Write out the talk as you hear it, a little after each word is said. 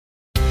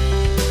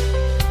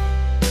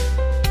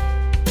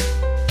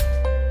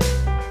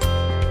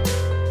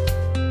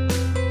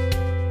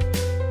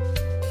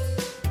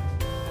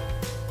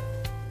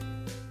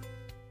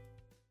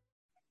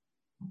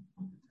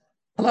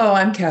Hello,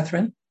 I'm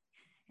Catherine.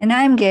 And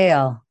I'm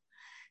Gail.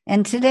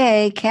 And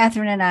today,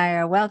 Catherine and I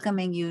are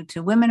welcoming you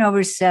to Women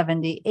Over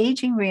 70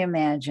 Aging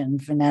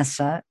Reimagined,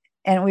 Vanessa.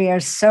 And we are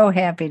so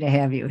happy to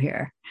have you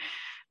here.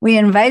 We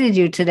invited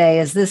you today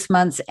as this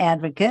month's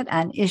advocate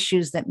on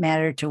issues that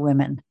matter to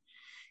women.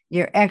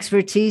 Your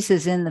expertise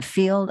is in the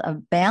field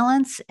of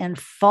balance and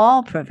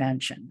fall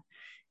prevention.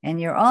 And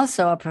you're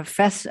also a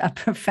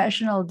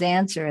professional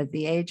dancer at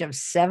the age of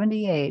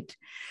 78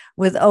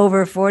 with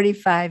over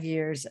 45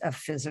 years of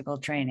physical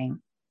training.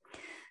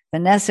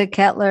 Vanessa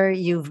Kettler,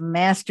 you've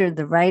mastered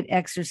the right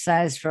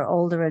exercise for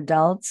older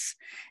adults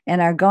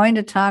and are going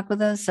to talk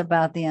with us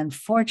about the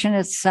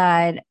unfortunate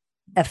side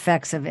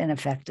effects of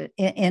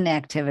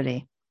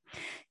inactivity.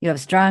 You have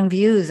strong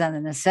views on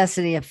the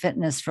necessity of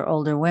fitness for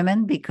older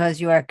women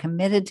because you are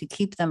committed to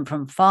keep them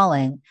from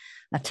falling,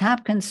 a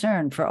top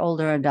concern for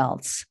older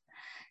adults.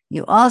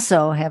 You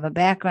also have a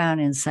background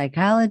in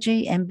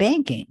psychology and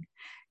banking,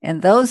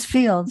 and those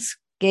fields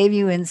gave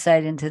you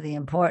insight into the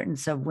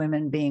importance of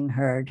women being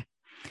heard.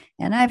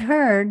 And I've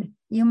heard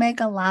you make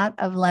a lot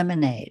of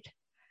lemonade.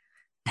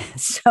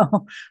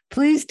 So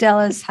please tell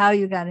us how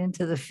you got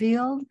into the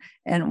field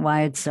and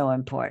why it's so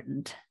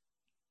important.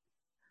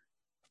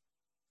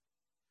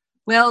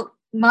 Well,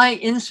 my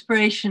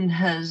inspiration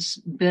has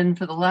been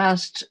for the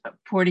last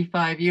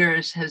 45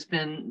 years has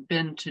been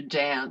to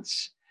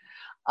dance.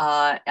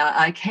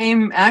 I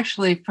came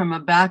actually from a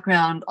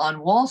background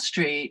on Wall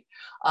Street.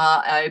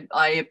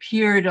 I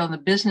appeared on the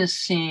business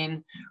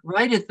scene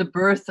right at the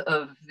birth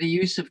of the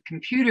use of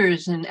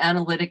computers in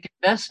analytic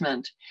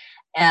investment.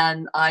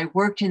 And I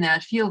worked in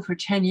that field for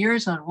 10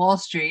 years on Wall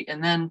Street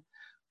and then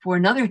for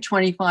another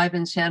 25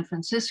 in San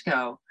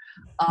Francisco.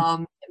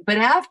 But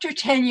after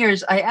 10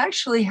 years, I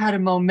actually had a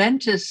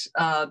momentous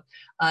a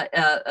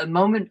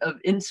moment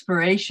of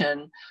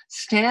inspiration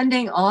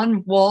standing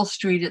on Wall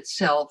Street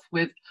itself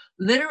with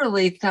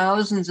literally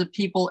thousands of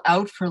people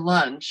out for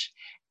lunch.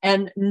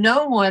 And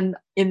no one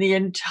in the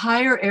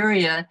entire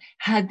area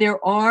had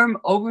their arm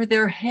over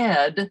their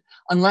head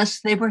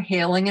unless they were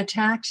hailing a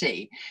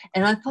taxi.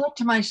 And I thought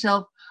to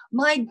myself,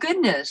 my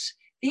goodness,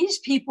 these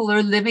people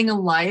are living a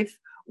life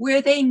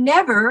where they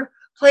never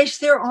place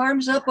their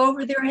arms up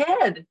over their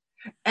head.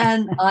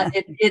 And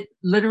it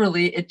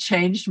literally, it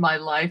changed my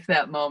life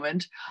that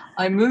moment.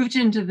 I moved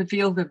into the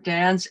field of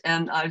dance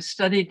and I've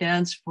studied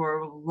dance for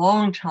a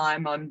long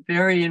time. I'm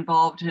very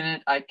involved in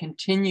it. I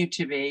continue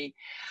to be.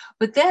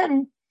 But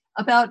then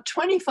about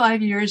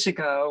 25 years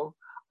ago,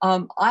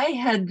 I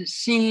had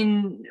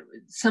seen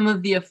some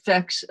of the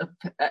effects of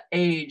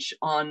age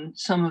on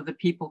some of the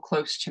people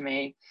close to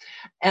me.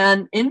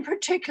 And in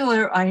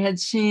particular, I had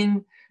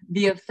seen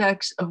the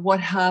effects of what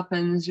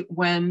happens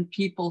when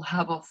people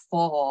have a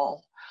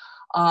fall.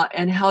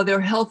 And how their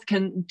health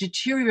can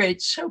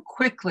deteriorate so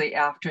quickly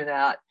after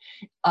that,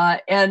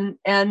 and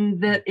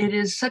that it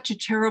is such a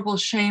terrible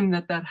shame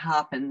that that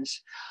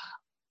happens.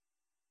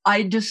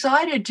 I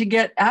decided to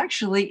get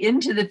actually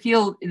into the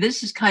field.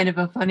 This is kind of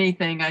a funny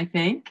thing, I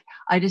think.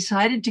 I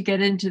decided to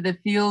get into the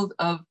field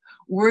of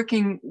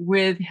working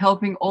with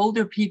helping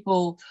older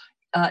people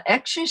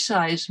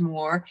exercise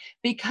more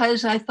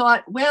because I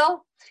thought,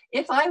 well,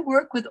 if I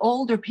work with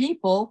older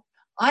people,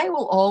 I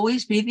will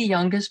always be the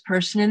youngest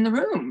person in the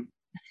room.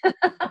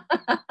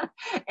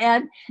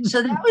 And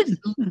so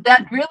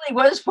that really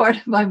was part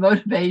of my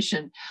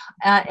motivation,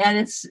 and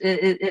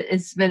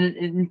it's been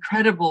an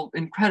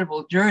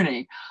incredible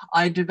journey.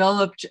 I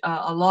developed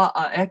a lot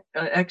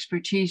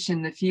expertise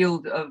in the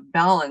field of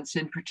balance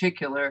in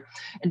particular,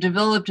 and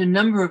developed a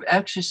number of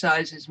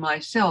exercises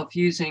myself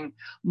using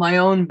my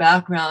own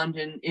background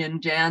in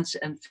dance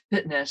and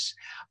fitness,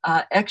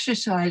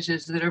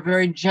 exercises that are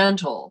very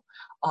gentle.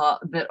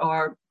 That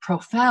are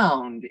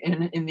profound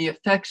in the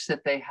effects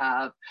that they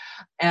have.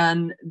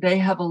 And they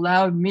have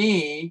allowed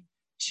me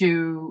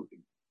to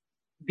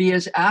be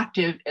as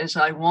active as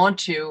I want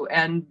to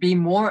and be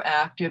more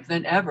active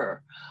than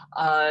ever.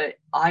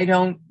 I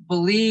don't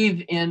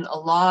believe in a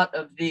lot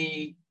of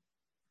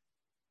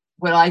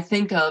what I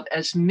think of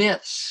as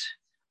myths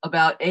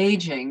about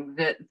aging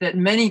that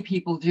many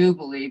people do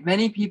believe.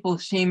 Many people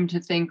seem to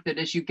think that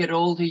as you get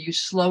older, you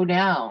slow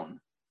down.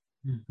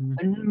 Mm-hmm.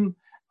 And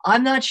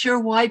I'm not sure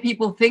why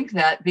people think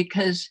that,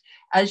 because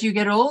as you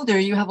get older,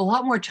 you have a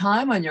lot more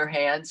time on your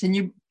hands and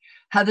you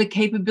have the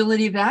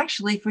capability of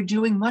actually for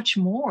doing much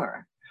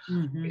more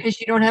because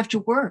you don't have to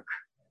work.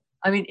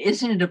 I mean,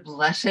 isn't it a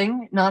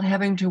blessing not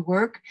having to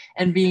work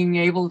and being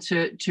able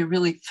to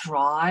really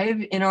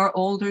thrive in our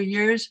older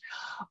years?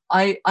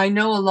 I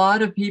know a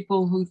lot of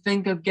people who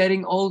think of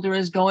getting older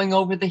as going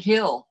over the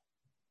hill.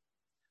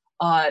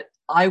 I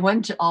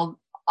went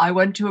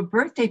to a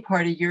birthday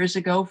party years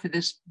ago for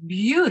this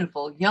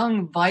beautiful,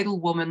 young, vital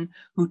woman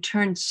who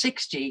turned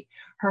 60.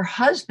 Her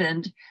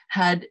husband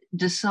had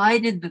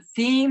decided the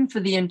theme for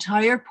the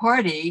entire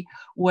party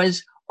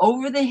was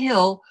over the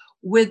hill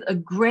with a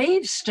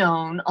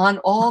gravestone on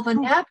all the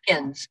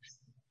napkins.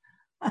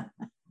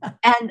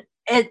 And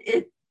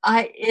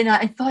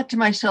I thought to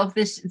myself,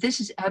 this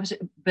is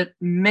absolute, but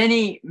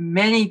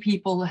many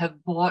people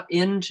have bought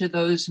into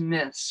those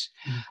myths.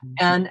 Mhm.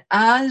 And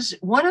as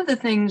one of the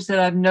things that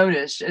I've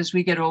noticed as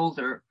we get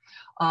older,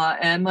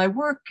 and my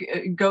work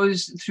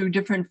goes through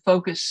different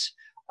focus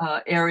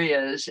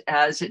areas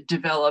as it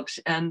develops,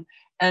 and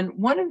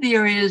one of the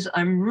areas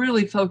I'm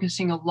really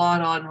focusing a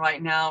lot on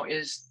right now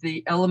is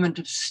the element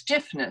of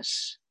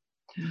stiffness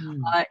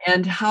Mm.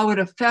 and how it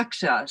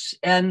affects us.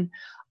 And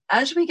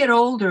as we get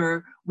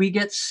older, we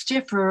get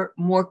stiffer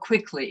more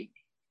quickly.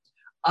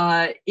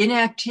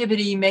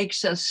 Inactivity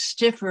makes us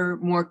stiffer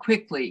more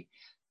quickly.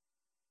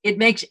 It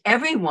makes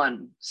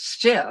everyone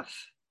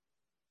stiff.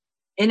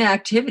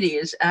 Inactivity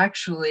is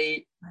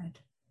actually, Right.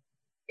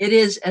 it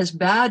is as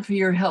bad for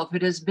your health.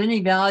 It has been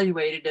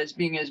evaluated as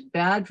being as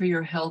bad for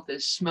your health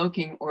as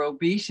smoking or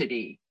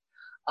obesity.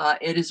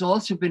 It has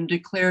also been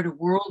declared a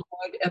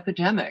worldwide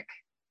epidemic.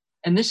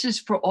 And this is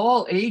for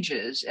all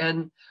ages.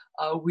 And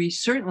we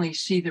certainly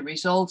see the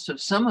results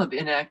of some of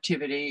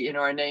inactivity in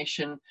our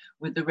nation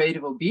with the rate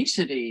of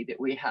obesity that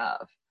we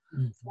have.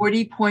 Mhm.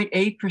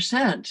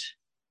 40.8%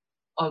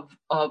 of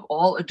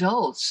all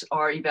adults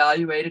are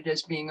evaluated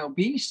as being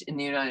obese in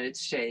the United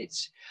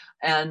States.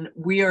 And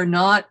we are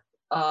not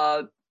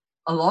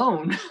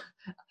alone,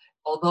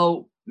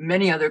 although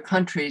many other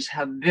countries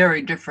have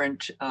very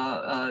different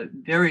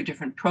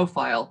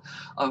profile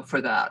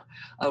for that.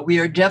 We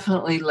are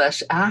definitely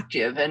less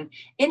active, and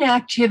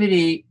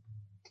inactivity.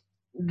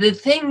 The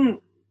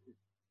thing,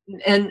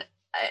 and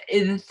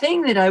the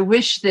thing that I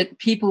wish that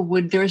people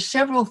would. There are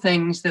several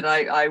things that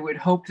I would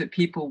hope that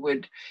people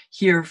would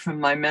hear from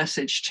my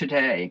message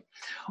today.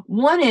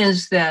 One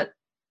is that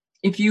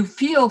if you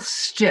feel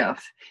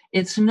stiff,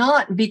 it's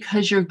not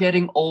because you're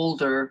getting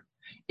older.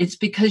 It's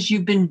because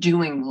you've been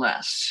doing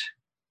less.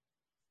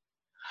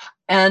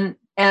 And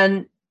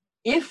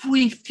if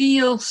we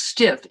feel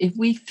stiff, if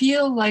we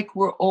feel like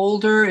we're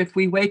older, if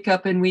we wake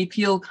up and we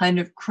feel kind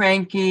of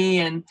cranky,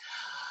 and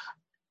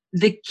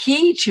the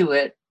key to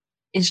it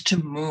is to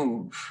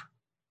move.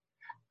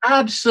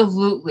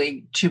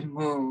 Absolutely to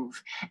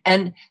move.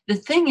 And the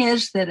thing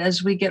is that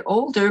as we get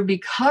older,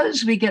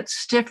 because we get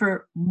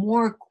stiffer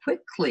more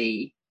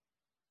quickly,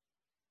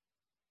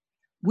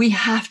 we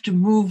have to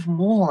move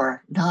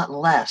more, not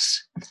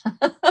less.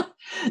 Are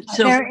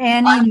So there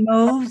any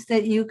moves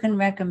that you can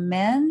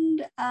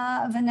recommend,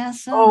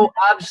 Vanessa? oh,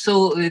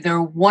 absolutely.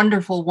 They're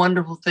wonderful,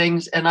 wonderful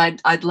things. And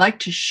I'd like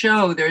to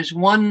show there's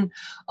one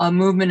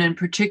movement in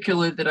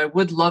particular that I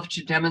would love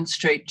to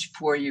demonstrate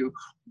for you.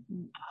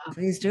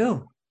 Please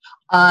do.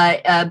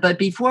 But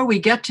before we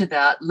get to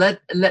that,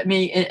 let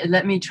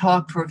me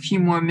talk for a few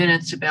more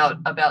minutes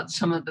about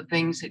some of the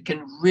things that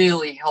can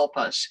really help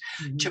us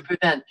to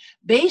prevent.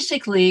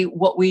 Basically,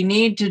 what we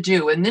need to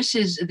do, and this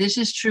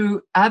is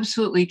true,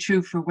 absolutely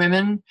true for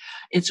women.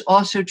 It's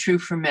also true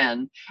for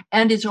men,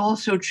 and it's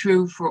also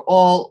true for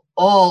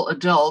all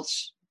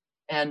adults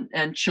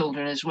and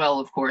children as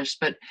well, of course.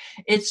 But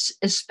it's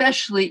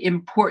especially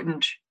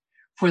important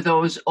for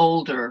those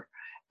older,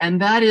 and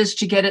that is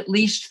to get at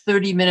least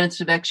 30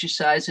 minutes of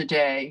exercise a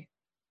day,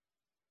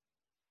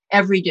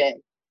 every day.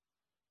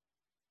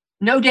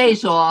 No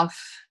days off.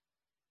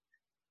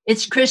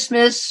 It's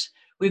Christmas.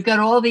 We've got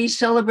all these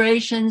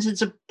celebrations.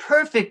 It's a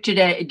perfect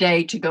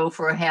day to go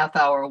for a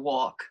half-hour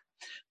walk,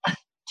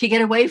 to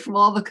get away from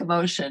all the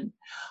commotion.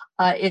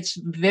 It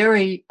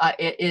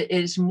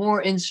is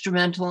more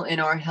instrumental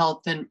in our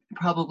health than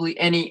probably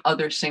any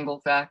other single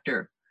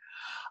factor.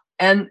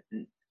 And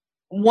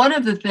one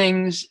of the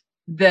things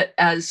that,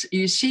 as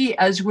you see,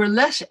 as we're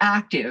less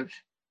active,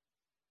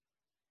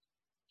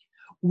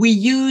 we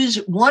use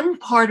one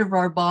part of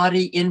our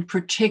body in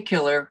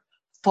particular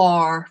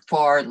far,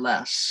 far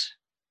less.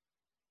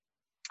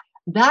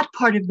 That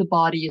part of the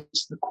body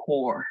is the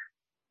core.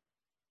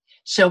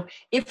 So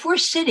if we're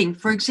sitting,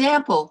 for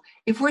example,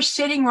 if we're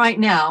sitting right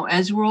now,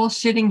 as we're all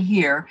sitting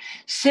here,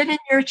 sit in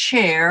your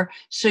chair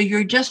so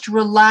you're just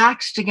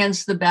relaxed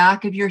against the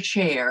back of your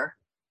chair.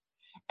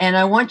 And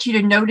I want you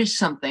to notice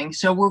something.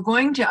 So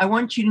I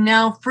want you to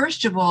now,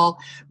 first of all,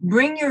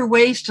 bring your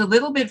waist a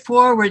little bit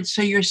forward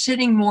so you're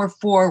sitting more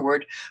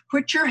forward.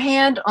 Put your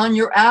hand on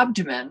your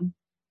abdomen.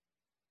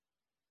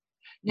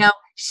 Now,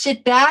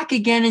 sit back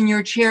again in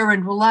your chair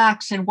and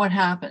relax, and what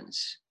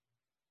happens?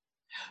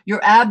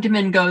 Your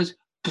abdomen goes,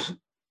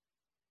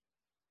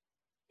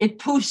 it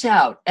poofs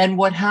out. And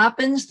what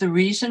happens, the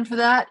reason for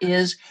that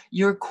is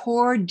your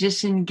core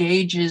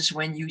disengages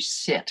when you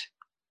sit.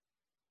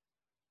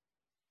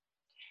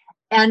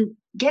 And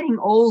getting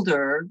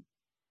older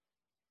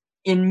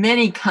in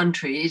many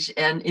countries,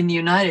 and in the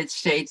United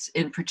States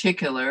in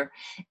particular,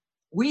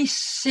 we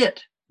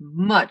sit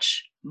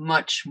much,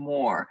 much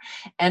more.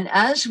 And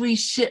as we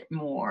sit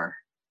more,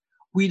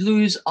 we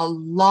lose a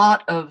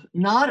lot of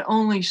not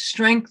only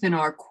strength in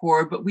our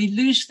core, but we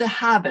lose the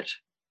habit.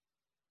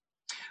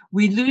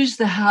 We lose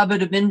the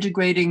habit of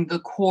integrating the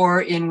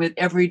core in with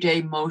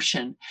everyday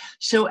motion.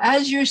 So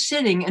as you're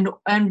sitting,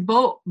 and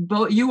both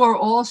you are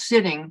all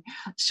sitting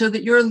so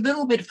that you're a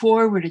little bit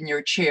forward in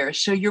your chair,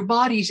 so your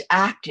body's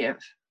active.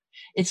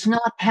 It's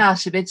not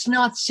passive. It's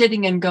not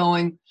sitting and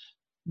going,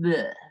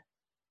 bleh.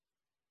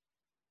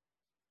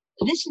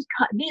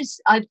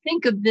 I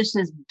think of this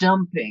as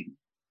dumping.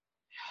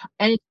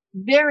 And it's a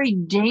very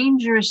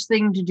dangerous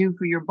thing to do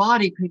for your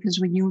body, because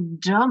when you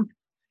dump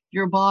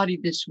your body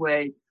this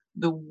way,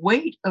 the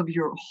weight of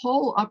your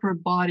whole upper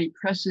body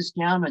presses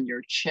down on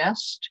your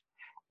chest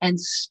and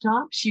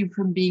stops you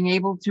from being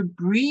able to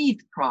breathe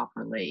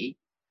properly.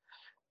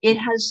 It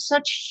has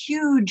such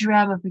huge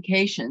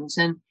ramifications.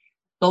 And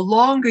the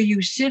longer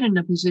you sit in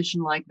a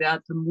position like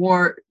that, the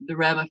more the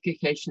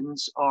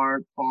ramifications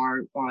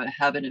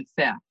have an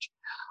effect.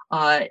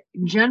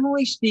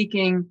 Generally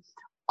speaking,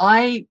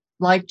 I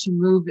like to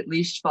move at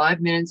least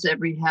 5 minutes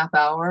every half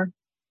hour.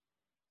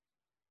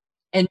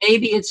 And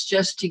maybe it's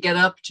just to get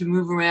up, to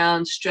move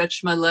around,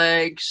 stretch my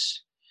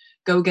legs,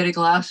 go get a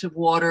glass of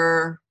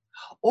water.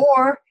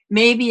 Or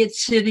maybe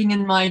it's sitting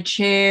in my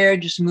chair,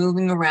 just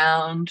moving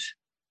around.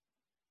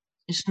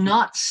 It's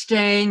not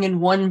staying in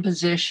one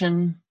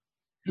position,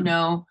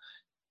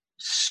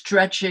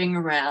 stretching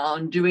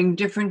around, doing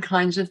different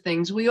kinds of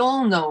things. We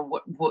all know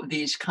what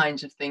these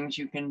kinds of things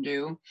you can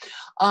do.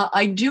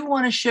 I do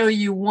want to show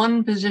you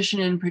one position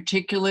in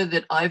particular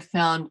that I've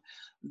found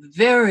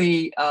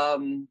very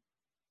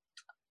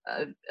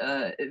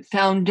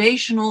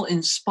foundational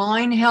in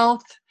spine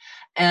health,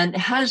 and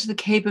has the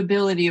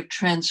capability of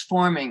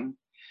transforming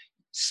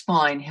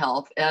spine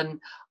health. And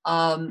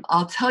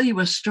I'll tell you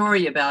a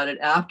story about it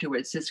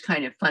afterwards. It's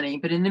kind of funny.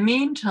 But in the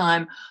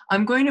meantime,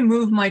 I'm going to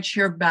move my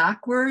chair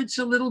backwards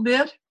a little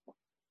bit.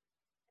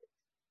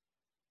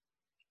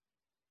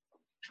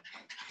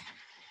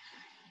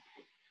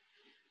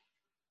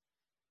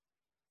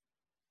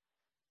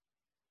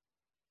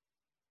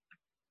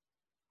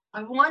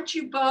 I want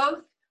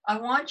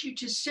you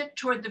to sit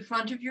toward the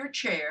front of your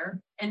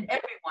chair, and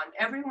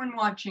everyone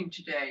watching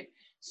today,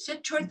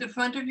 sit toward the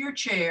front of your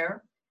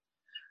chair.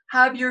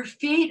 Have your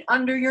feet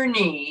under your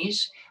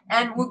knees,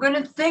 and we're going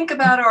to think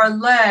about our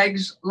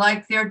legs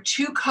like they're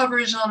two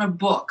covers on a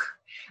book.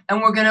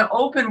 And we're going to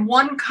open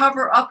one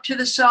cover up to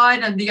the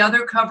side and the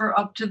other cover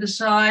up to the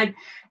side,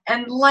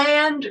 and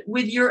land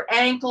with your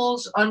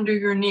ankles under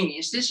your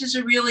knees. This is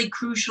a really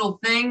crucial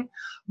thing.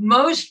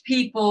 Most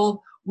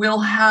people will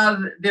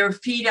have their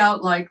feet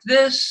out like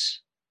this.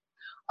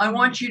 I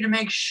want you to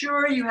make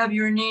sure you have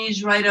your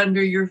knees right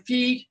under your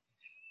feet.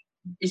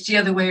 It's the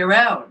other way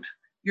around.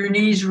 Your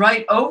knees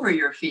right over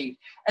your feet.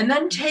 And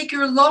then take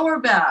your lower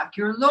back.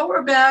 Your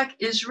lower back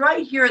is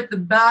right here at the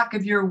back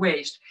of your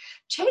waist.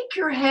 Take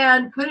your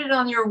hand, put it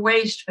on your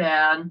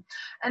waistband,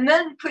 and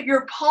then put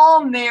your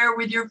palm there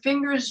with your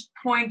fingers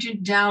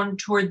pointed down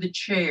toward the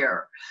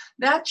chair.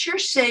 That's your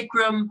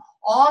sacrum,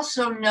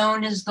 also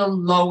known as the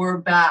lower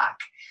back.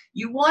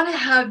 You want to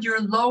have your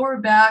lower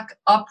back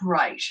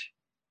upright.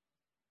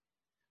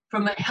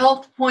 From a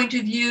health point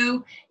of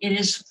view, it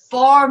is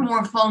far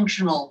more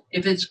functional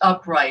if it's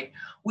upright.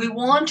 We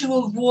want to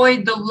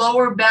avoid the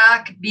lower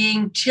back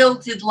being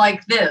tilted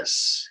like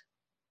this.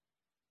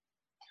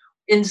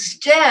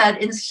 Instead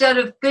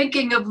of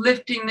thinking of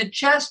lifting the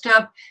chest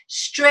up,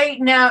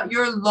 straighten out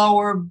your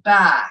lower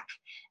back.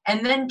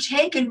 And then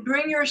take and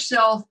bring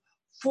yourself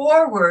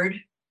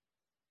forward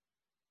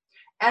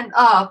and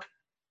up,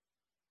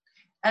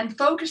 and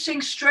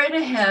focusing straight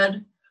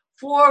ahead,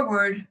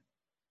 forward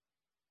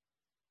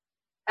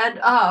and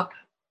up.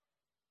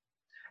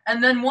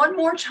 And then one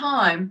more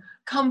time,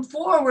 come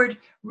forward,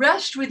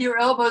 rest with your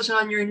elbows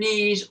on your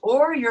knees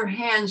or your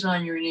hands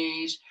on your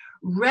knees.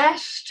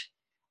 Rest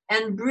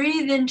and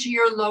breathe into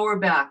your lower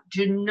back.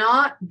 Do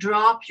not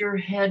drop your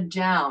head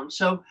down.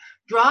 So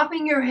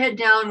dropping your head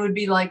down would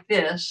be like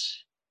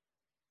this.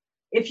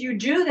 If you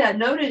do that,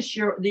 notice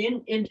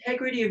the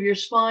integrity of your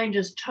spine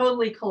just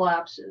totally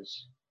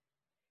collapses.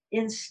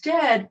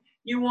 Instead,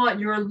 you want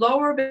your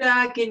lower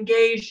back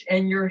engaged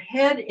and your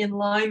head in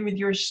line with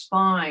your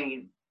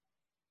spine.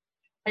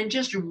 And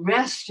just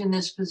rest in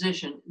this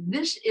position.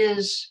 This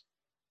is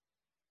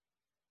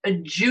a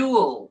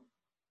jewel.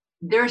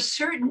 There are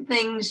certain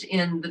things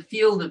in the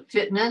field of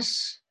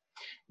fitness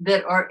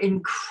that are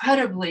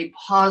incredibly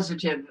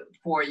positive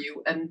for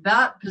you, and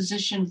that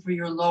position for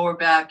your lower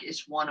back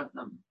is one of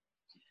them.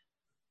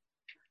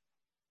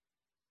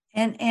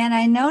 And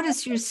I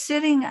notice you're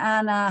sitting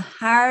on a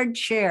hard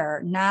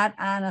chair, not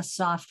on a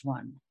soft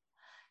one.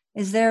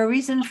 Is there a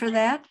reason for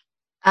that?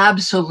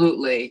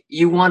 Absolutely.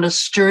 You want a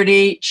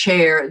sturdy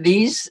chair.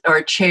 These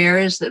are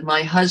chairs that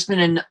my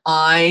husband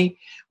and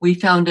we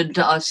found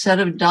a set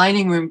of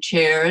dining room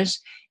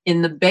chairs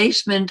in the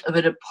basement of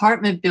an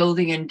apartment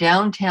building in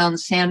downtown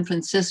San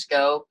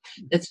Francisco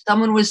that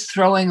someone was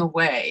throwing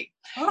away.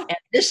 Oh. And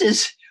this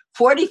is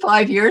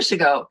 45 years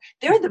ago.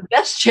 They're the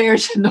best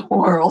chairs in the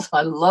world.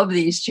 I love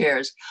these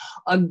chairs.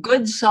 A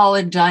good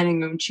solid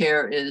dining room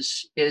chair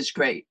is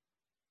great.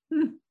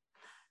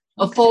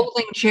 A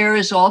folding chair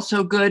is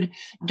also good.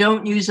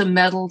 Don't use a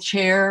metal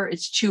chair.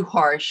 It's too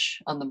harsh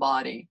on the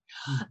body.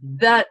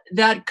 Mm-hmm.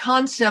 That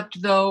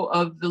concept, though,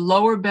 of the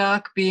lower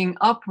back being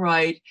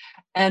upright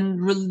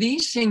and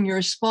releasing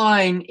your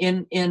spine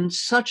in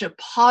such a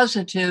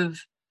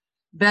positive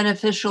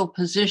beneficial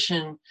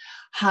position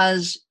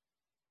has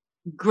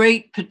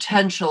great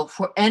potential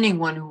for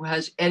anyone who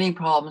has any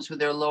problems with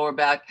their lower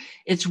back.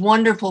 It's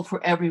wonderful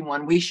for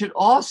everyone. We should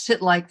all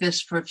sit like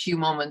this for a few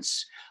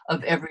moments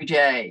of every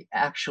day,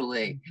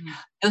 actually.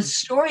 The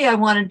story I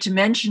wanted to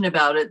mention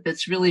about it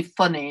that's really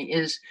funny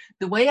is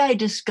the way I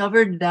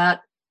discovered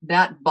that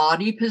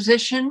body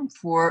position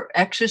for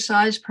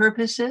exercise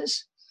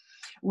purposes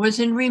was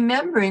in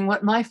remembering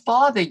what my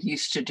father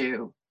used to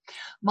do.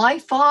 My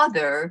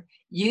father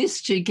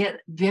used to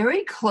get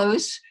very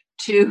close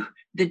to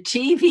the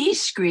TV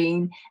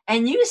screen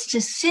and used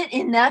to sit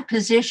in that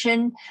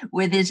position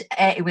with his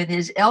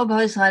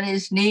elbows on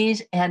his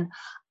knees, and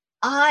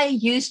I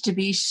used to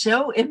be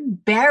so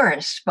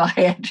embarrassed by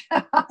it.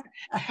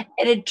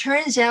 And it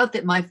turns out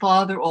that my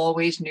father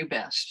always knew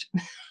best.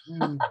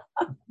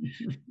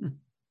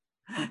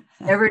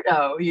 Never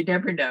know. You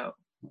never know.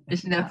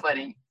 Isn't that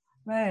funny?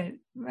 Right,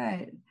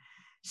 right.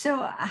 So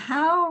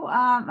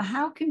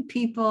how can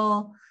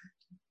people,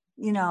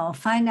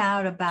 find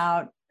out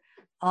about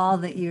all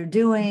that you're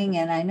doing?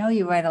 And I know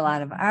you write a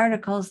lot of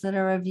articles that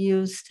are of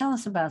use. Tell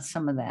us about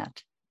some of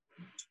that.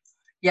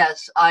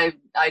 Yes, I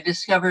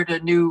discovered a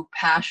new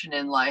passion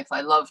in life.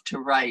 I love to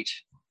write.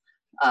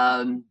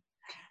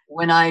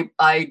 When I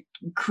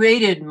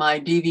created my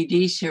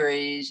DVD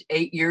series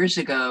 8 years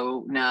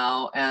ago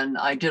now, and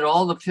I did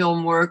all the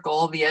film work,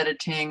 all the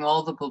editing,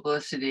 all the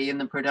publicity and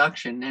the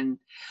production, and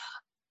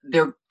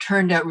they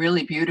turned out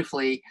really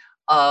beautifully.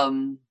 I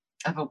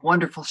have a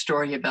wonderful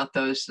story about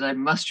those that I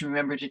must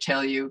remember to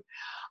tell you.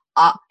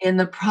 In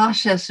the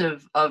process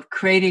of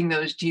creating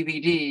those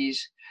DVDs,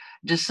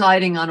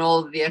 deciding on all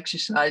of the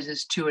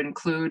exercises to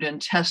include and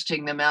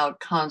testing them out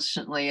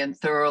constantly and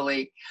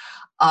thoroughly,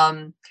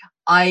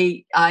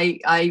 I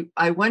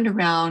went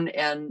around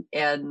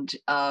and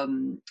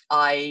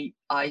I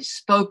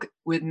spoke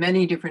with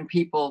many different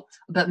people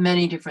about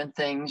many different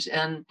things,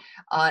 and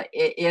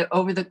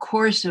over the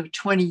course of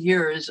 20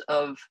 years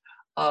of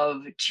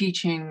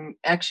teaching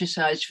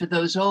exercise for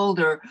those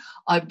older,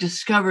 I've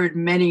discovered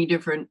many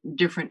different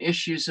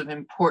issues of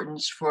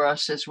importance for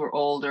us as we're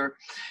older,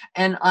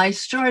 and I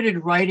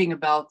started writing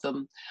about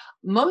them.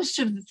 Most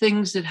of the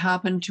things that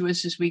happen to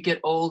us as we get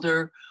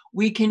older,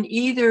 we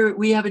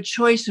have a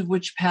choice of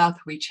which path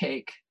we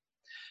take.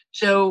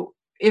 So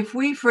if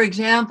for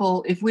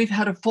example, if we've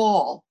had a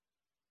fall,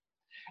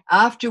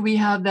 after we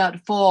have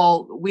that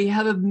fall, we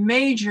have a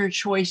major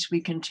choice we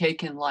can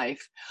take in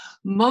life.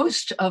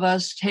 Most of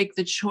us take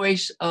the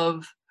choice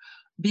of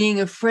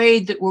being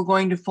afraid that we're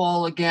going to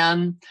fall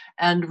again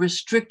and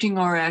restricting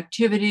our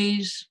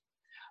activities,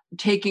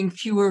 taking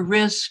fewer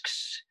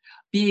risks,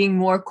 being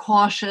more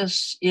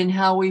cautious in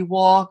how we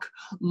walk,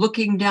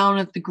 looking down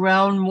at the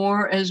ground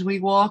more as we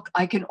walk.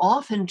 I can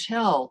often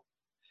tell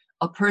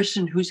a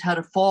person who's had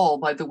a fall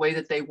by the way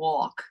that they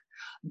walk.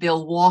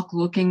 They'll walk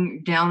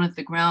looking down at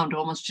the ground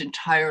almost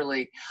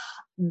entirely.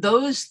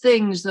 Those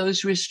things,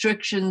 those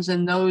restrictions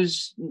and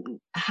those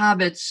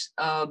habits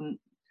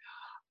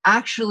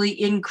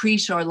actually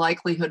increase our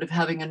likelihood of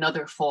having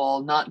another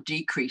fall, not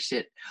decrease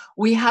it.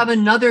 We have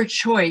another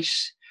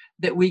choice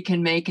that we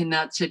can make in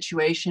that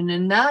situation,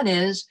 and that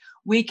is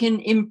we can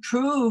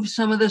improve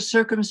some of the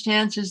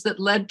circumstances that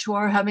led to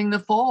our having the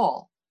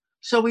fall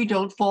so we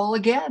don't fall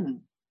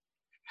again.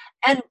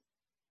 And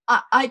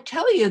I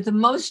tell you, the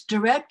most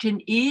direct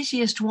and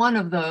easiest one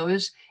of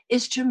those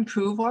is to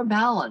improve our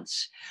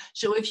balance.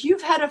 So if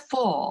you've had a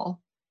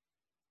fall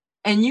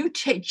and you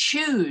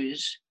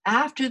choose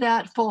after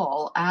that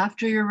fall,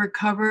 after you're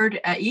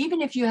recovered,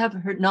 even if you have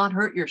not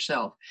hurt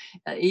yourself,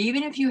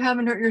 even if you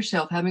haven't hurt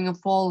yourself, having a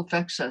fall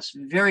affects us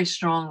very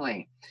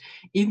strongly.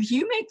 If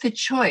you make the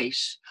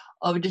choice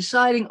of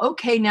deciding,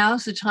 okay,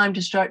 now's the time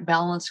to start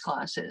balance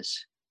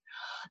classes,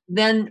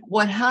 then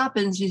what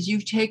happens is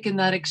you've taken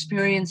that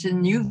experience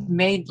and you've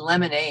made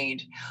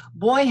lemonade.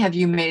 Boy, have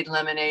you made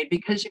lemonade,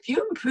 because if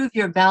you improve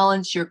your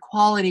balance, your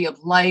quality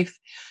of life,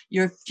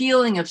 your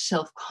feeling of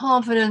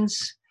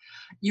self-confidence,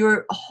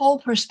 your whole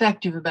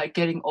perspective about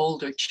getting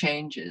older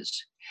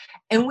changes.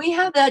 And we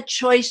have that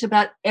choice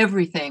about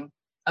everything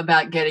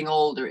about getting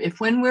older. If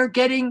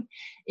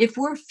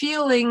we're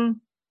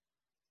feeling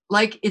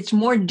like it's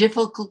more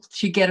difficult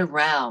to get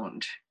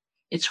around,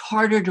 it's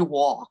harder to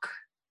walk.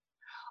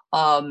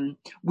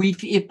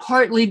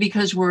 Partly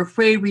because we're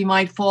afraid we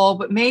might fall,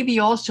 but maybe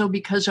also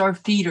because our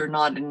feet are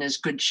not in as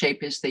good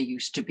shape as they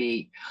used to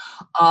be.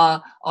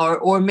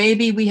 Or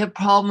maybe we have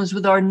problems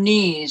with our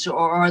knees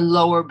or our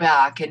lower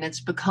back, and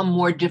it's become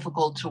more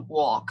difficult to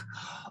walk.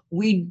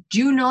 We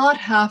do not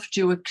have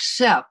to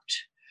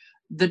accept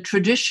the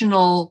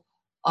traditional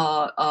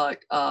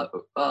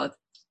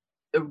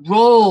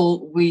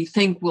role we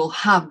think we'll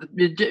have,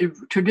 the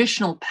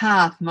traditional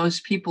path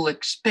most people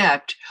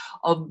expect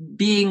of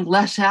being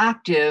less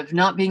active,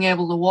 not being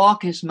able to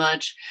walk as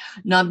much,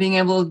 not being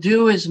able to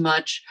do as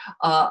much,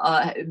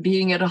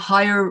 being at a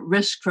higher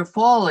risk for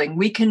falling.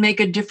 We can make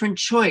a different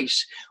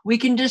choice. We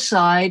can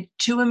decide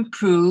to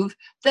improve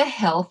the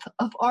health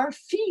of our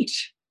feet.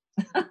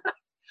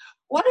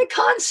 What a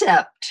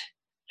concept.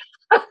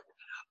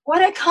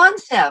 What a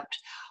concept.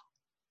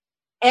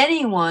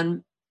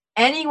 Anyone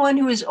anyone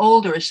who is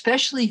older,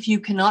 especially if you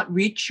cannot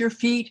reach your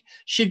feet,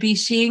 should be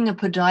seeing a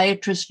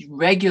podiatrist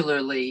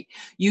regularly.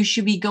 You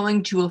should be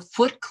going to a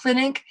foot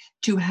clinic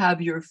to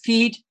have your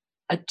feet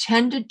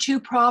attended to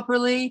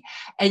properly,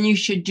 and you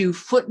should do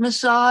foot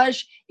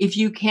massage. If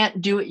you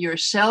can't do it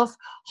yourself,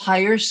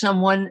 hire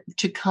someone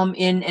to come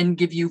in and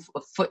give you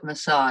a foot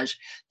massage.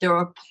 There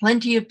are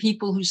plenty of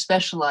people who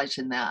specialize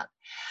in that.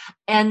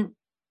 And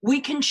we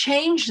can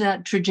change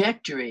that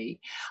trajectory.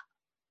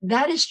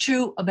 That is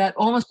true about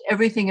almost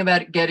everything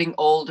about getting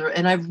older.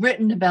 And I've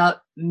written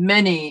about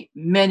many,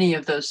 many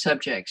of those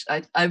subjects.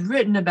 I've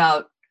written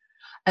about,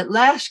 at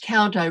last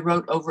count, I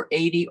wrote over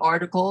 80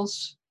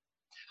 articles.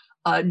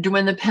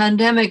 When the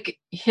pandemic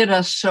hit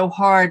us so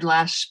hard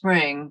last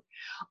spring,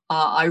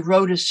 I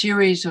wrote a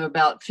series of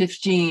about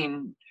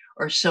 15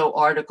 or so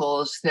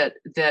articles that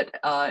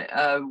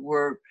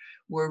were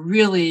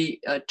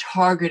really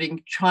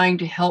targeting, trying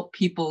to help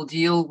people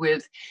deal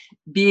with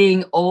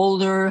being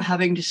older,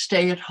 having to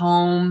stay at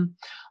home,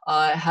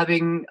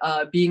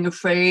 being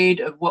afraid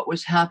of what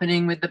was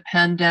happening with the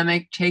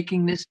pandemic,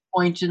 taking this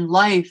point in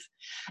life,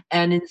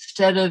 and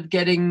instead of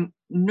getting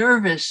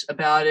nervous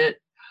about it,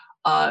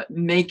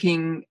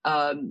 making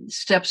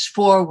steps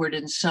forward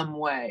in some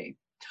way.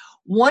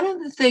 One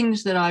of the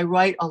things that I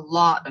write a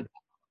lot about,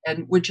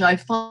 and which I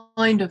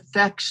find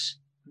affects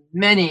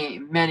many,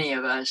 many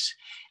of us,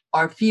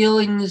 are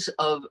feelings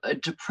of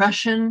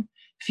depression,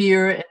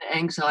 fear, and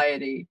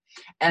anxiety,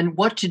 and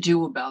what to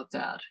do about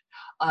that.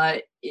 Uh,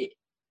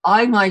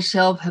 I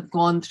myself have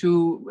gone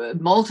through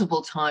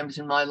multiple times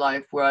in my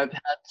life where I've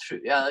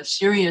had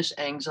serious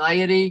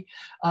anxiety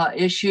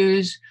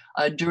issues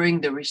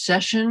during the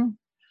recession.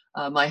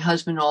 My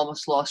husband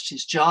almost lost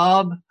his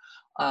job.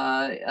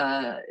 My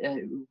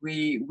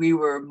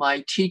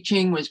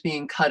teaching was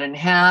being cut in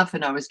half,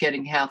 and I was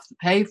getting half the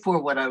pay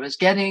for what I was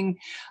getting,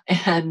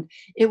 and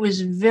it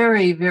was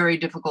very, very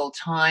difficult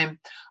time.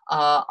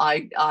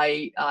 I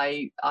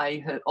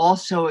had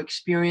also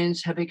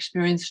have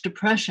experienced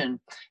depression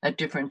at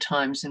different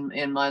times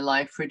in my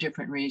life for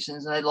different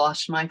reasons. I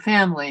lost my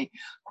family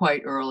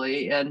quite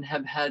early and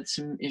have had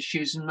some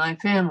issues in my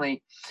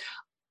family.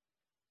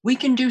 We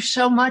can do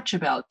so much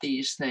about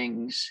these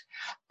things.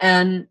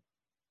 And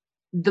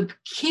the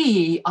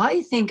key,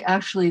 I think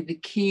actually the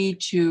key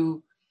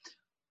to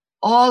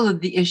all of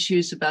the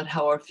issues about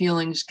how our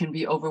feelings can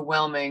be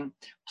overwhelming,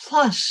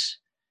 plus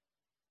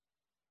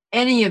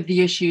any of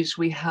the issues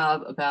we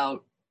have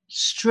about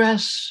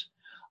stress,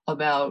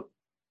 about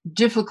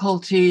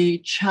difficulty,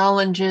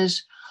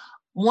 challenges,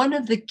 one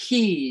of the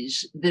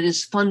keys that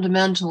is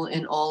fundamental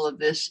in all of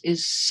this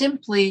is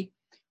simply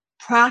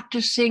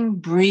practicing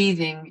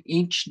breathing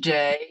each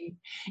day,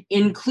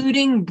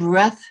 including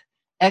breath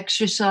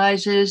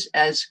exercises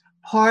as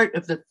part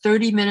of the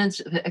 30 minutes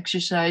of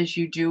exercise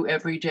you do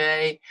every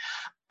day.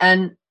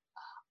 And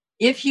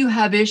if you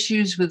have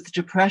issues with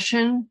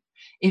depression,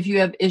 if you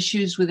have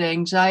issues with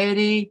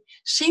anxiety,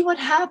 see what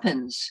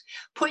happens.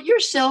 Put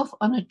yourself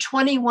on a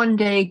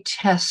 21-day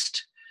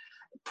test.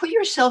 Put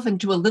yourself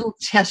into a little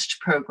test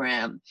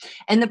program.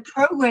 And the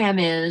program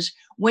is,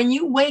 when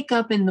you wake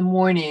up in the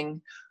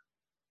morning,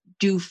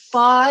 do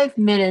 5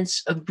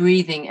 minutes of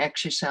breathing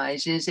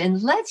exercises,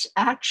 and let's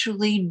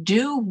actually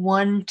do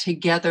one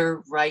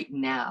together right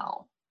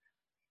now.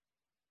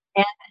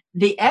 And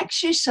the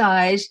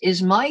exercise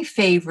is my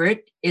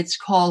favorite. It's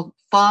called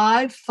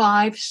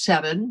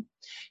 5-5-7.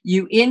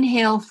 You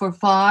inhale for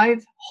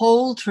 5,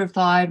 hold for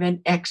 5, and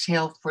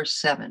exhale for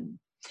 7.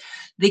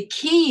 The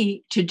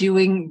key to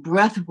doing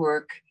breath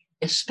work,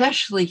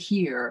 especially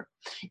here,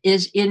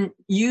 is in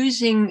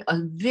using a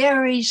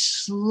very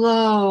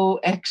slow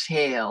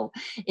exhale.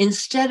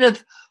 Instead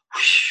of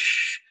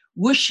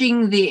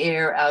whooshing the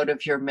air out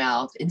of your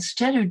mouth,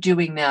 instead of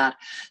doing that,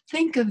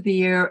 think of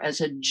the air as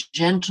a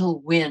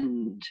gentle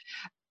wind.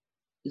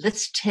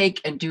 Let's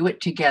take and do it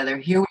together.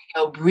 Here we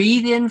go.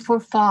 Breathe in for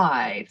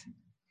 5.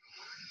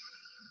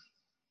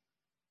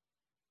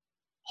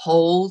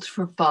 Hold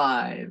for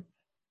 5.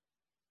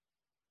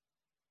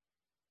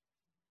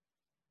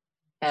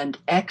 And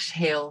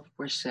exhale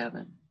for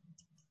 7.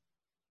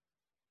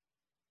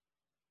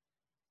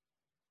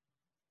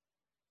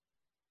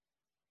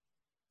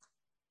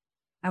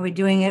 Are we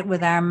doing it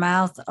with our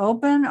mouth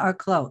open or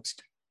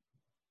closed?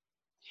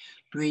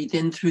 Breathe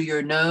in through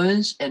your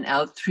nose and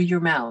out through your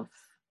mouth.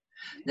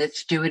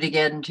 Let's do it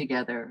again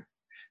together.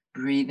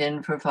 Breathe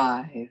in for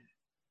 5.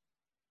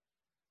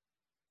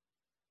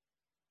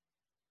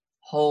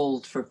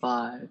 Hold for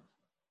 5.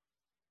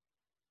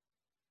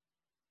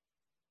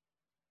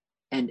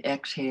 And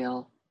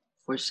exhale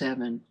for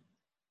 7.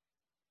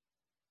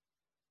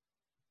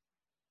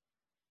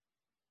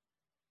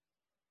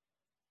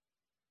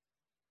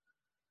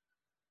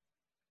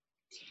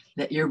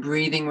 Let your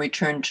breathing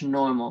return to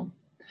normal.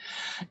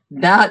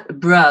 That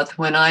breath,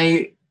 when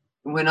I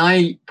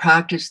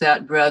practice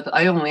that breath,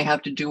 I only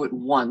have to do it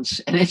once,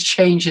 and it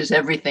changes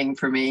everything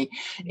for me.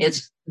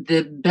 It's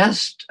the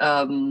best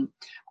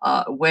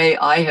way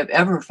I have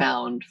ever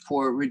found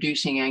for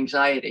reducing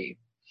anxiety.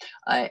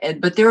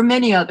 But there are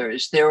many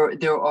others.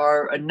 There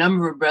are a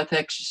number of breath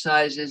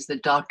exercises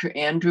that Dr.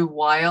 Andrew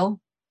Weil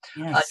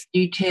Yes.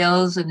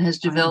 details and has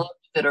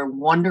developed that are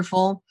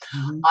wonderful.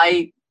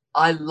 Mhm.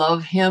 I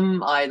love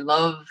him. I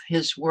love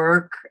his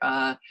work.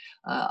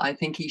 I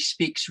think he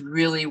speaks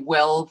really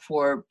well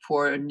for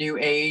a new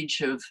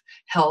age of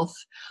health.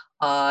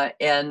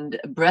 And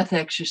breath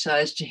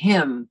exercise to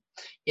him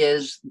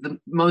is the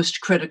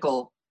most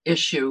critical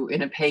issue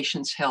in a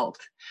patient's health.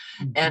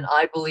 And Mhm.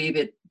 I believe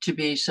it to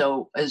be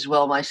so as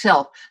well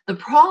myself. The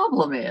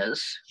problem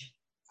is,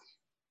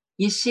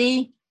 you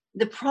see,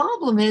 the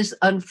problem is,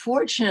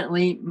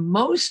 unfortunately,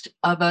 most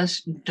of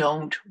us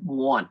don't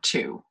want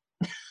to.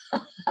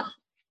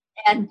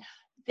 And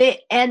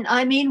and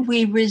I mean,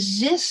 we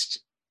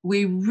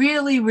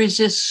really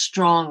resist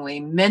strongly,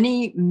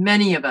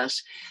 many of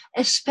us,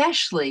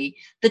 especially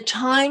the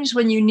times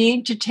when you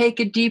need to take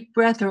a deep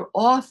breath are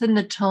often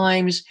the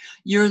times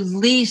you're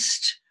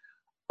least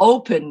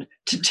open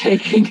to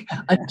taking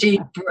a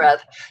deep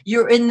breath.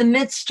 You're in the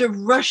midst of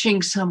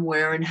rushing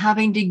somewhere and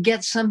having to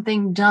get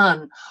something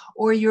done,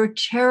 or you're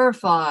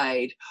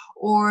terrified,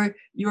 or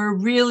you're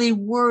really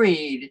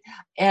worried.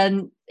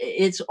 And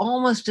it's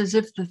almost as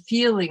if the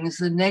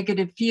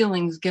negative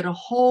feelings, get a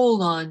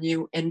hold on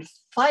you and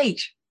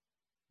fight.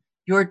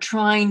 You're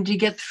trying to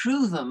get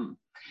through them.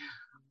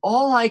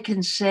 All I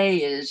can say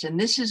is, and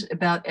this is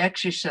about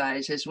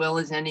exercise as well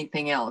as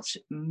anything else,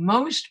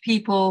 most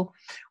people,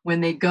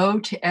 when they go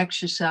to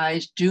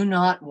exercise, do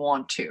not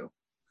want to.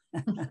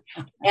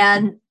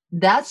 And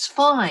that's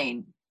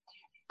fine.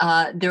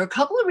 There are a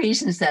couple of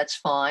reasons that's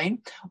fine.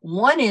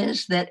 One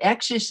is that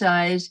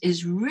exercise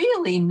is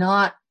really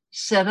not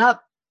set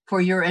up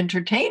for your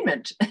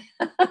entertainment.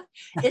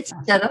 It's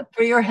set up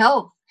for your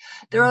health.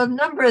 There are a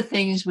number of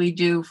things we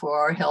do for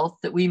our health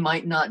that we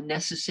might not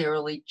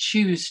necessarily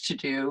choose to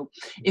do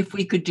if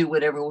we could do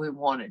whatever we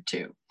wanted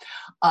to.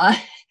 Uh,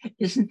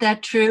 isn't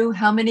that true?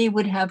 How many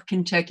would have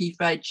Kentucky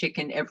Fried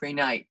Chicken every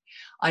night?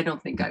 I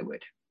don't think I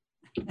would.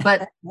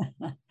 But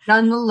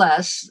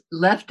nonetheless,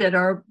 left at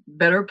our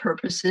better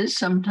purposes,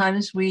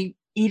 sometimes we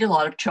eat a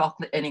lot of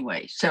chocolate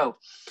anyway. So,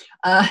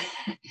 uh,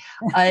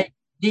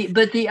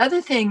 but the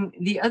other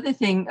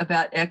thing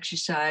about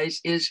exercise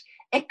is,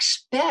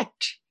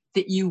 expect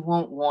that you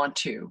won't want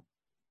to.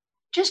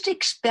 Just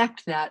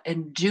expect that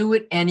and do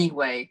it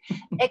anyway.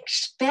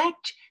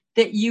 Expect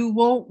that you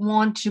won't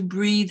want to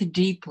breathe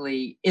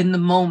deeply in the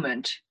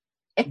moment.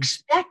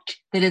 Expect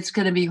that it's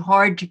going to be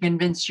hard to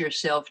convince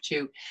yourself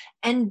to,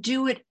 and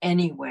do it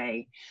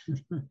anyway.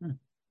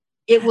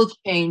 It will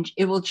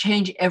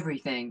change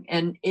everything.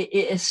 And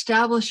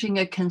establishing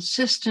a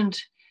consistent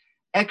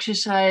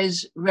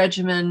exercise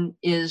regimen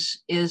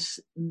is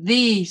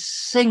the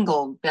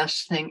single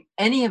best thing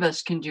any of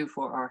us can do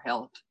for our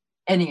health.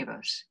 Any of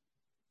us.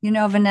 You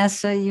know,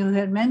 Vanessa, you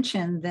had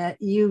mentioned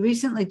that you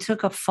recently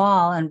took a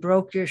fall and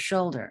broke your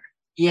shoulder.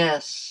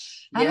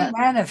 Yes. How Yes. did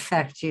that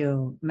affect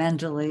you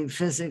mentally,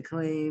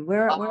 physically?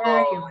 Where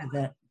are you with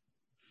it?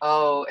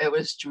 Oh, it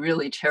was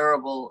really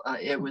terrible.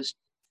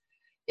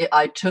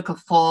 I took a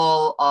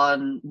fall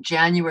on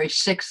January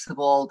 6th of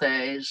all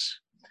days.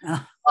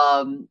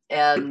 Oh.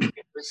 And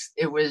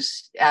it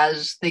was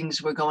as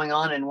things were going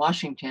on in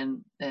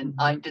Washington, and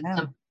I did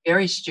something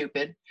very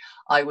stupid.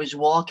 I was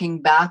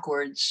walking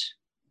backwards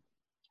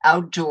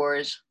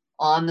outdoors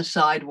on the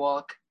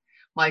sidewalk.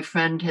 My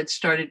friend had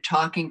started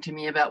talking to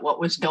me about what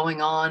was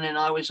going on, and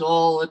I was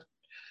all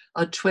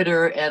a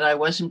Twitter, and I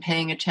wasn't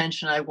paying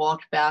attention. I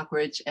walked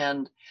backwards,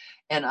 and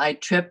I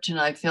tripped and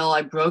I fell.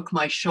 I broke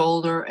my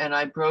shoulder and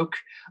I broke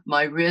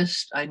my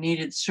wrist. I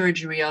needed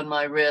surgery on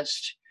my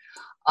wrist.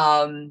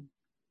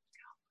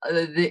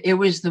 It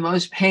was the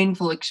most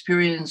painful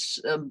experience,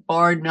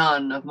 bar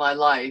none, of my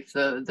life.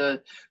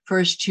 The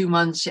first 2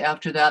 months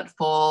after that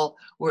fall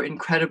were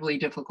incredibly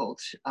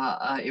difficult.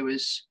 It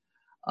was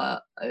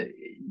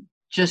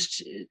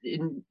just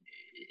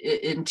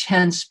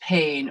intense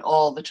pain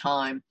all the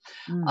time,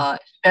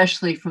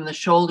 especially from the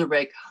shoulder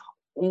break.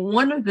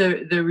 One of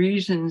the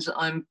reasons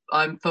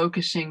I'm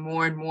focusing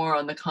more and more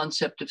on the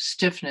concept of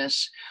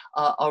stiffness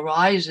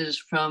arises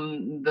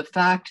from the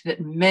fact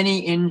that many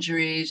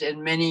injuries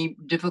and many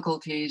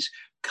difficulties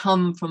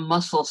come from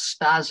muscle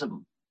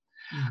spasm,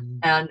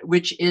 and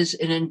which is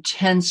an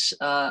intense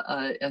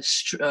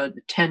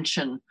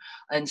tension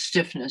and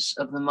stiffness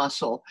of the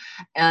muscle.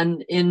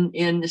 And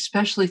in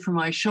especially for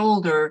my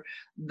shoulder,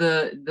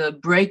 the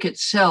break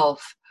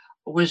itself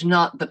was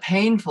not the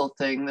painful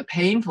thing. The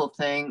painful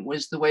thing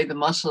was the way the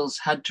muscles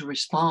had to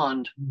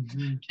respond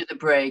to the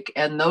break.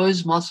 And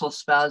those muscle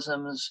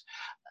spasms,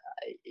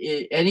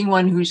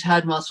 anyone who's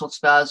had muscle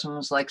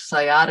spasms like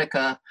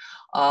sciatica,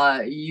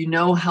 you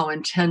know how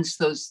intense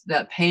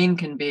that pain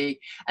can be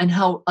and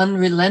how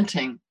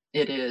unrelenting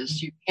it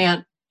is.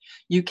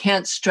 You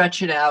can't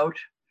stretch it out.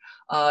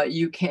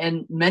 You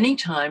can, many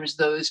times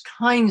those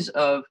kinds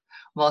of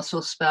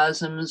muscle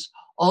spasms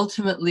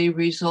ultimately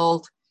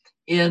result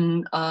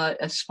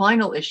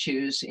spinal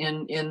issues,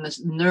 in the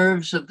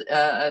nerves of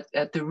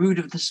at the root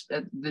of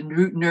the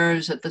root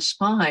nerves at the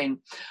spine,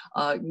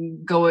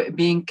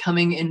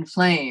 becoming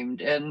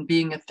inflamed and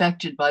being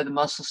affected by the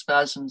muscle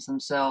spasms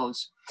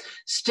themselves.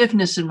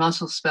 Stiffness and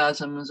muscle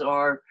spasms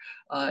are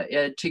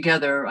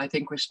together, I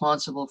think,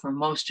 responsible for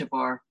most of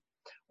our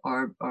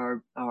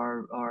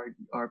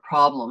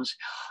problems.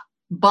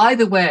 By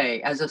the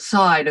way, as a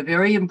side, a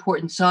very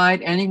important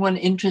side, anyone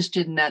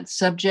interested in that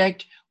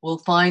subject will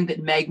find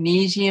that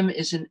magnesium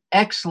is an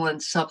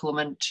excellent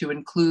supplement to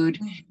include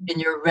in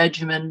your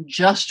regimen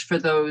just for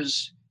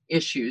those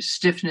issues,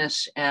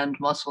 stiffness and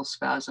muscle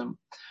spasm.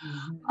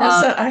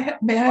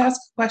 May I ask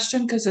a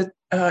question? Because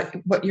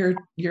what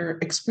your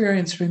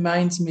experience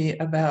reminds me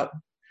about.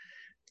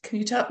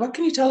 What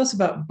can you tell us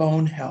about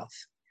bone health?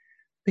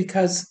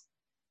 Because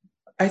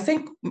I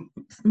think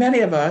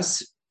many of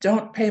us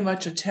don't pay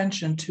much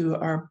attention to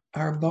our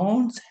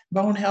bone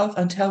health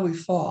until we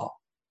fall,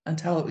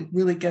 until it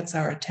really gets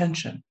our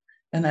attention.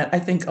 And I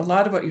think a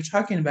lot of what you're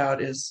talking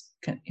about is,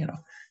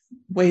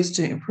 ways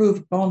to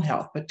improve bone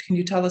health. But can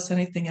you tell us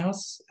anything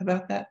else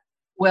about that?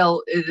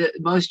 Well, the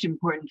most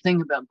important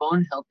thing about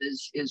bone health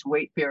is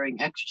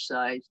weight-bearing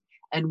exercise.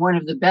 And one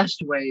of the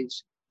best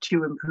ways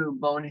to improve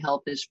bone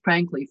health is,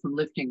 frankly, from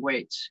lifting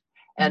weights.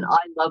 And I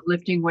love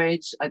lifting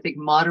weights. I think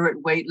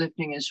moderate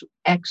weightlifting is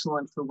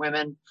excellent for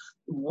women.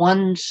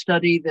 One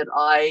study that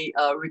I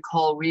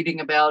recall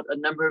reading about a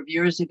number of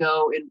years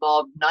ago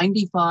involved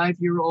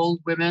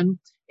 95-year-old women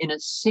in a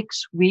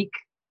 6-week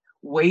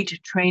weight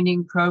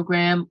training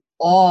program.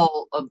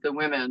 All of the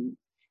women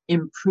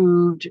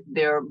improved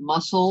their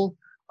muscle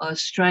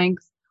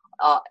strength.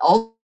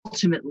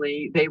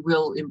 Ultimately, they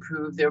will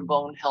improve their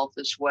bone health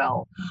as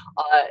well.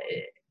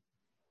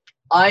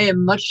 I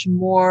am much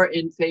more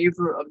in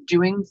favor of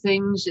doing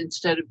things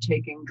instead of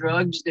taking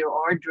drugs. There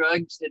are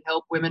drugs that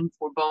help women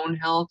for bone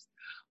health.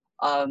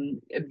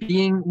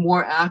 Being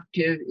more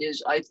active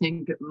is, I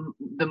think,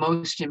 the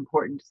most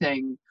important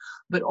thing,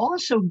 but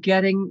also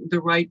getting the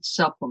right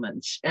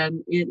supplements.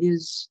 And it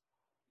is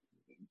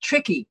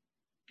tricky,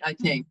 I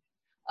think.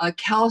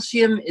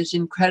 Calcium is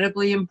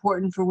incredibly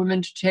important for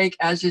women to take,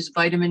 as is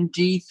vitamin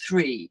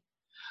D3.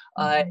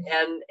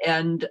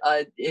 And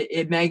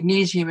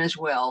magnesium as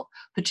well.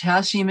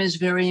 Potassium is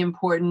very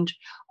important.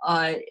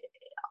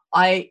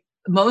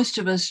 Most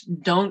of us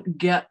don't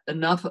get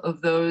enough of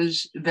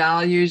those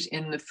values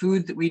in the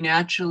food that we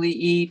naturally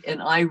eat,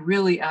 and I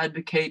really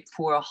advocate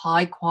for a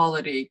high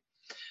quality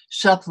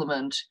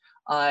supplement.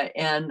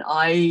 And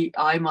I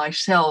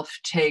myself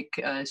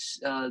take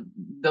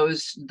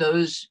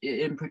those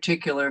in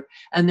particular,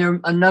 and there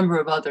are a number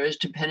of others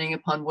depending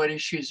upon what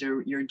issues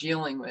you're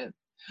dealing with.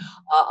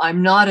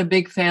 I'm not a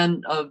big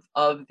fan of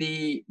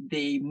the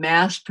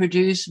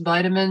mass-produced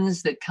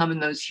vitamins that come in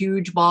those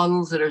huge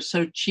bottles that are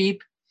so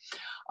cheap,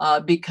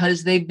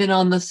 because they've been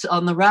on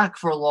the rack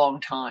for a long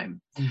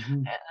time.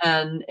 Mm-hmm.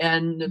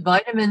 And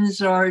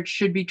vitamins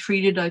should be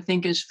treated, I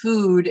think, as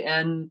food,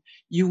 and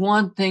you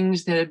want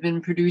things that have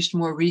been produced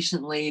more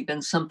recently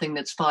than something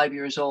that's 5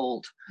 years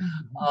old.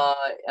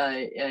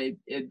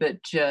 Mm-hmm. But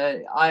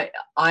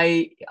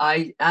I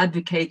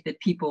advocate that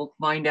people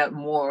find out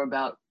more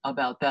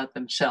about that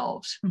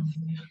themselves.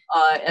 Mm-hmm.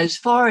 As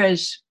far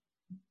as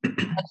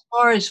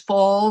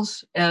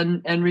falls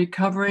and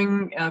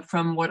recovering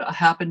from what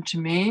happened to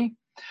me,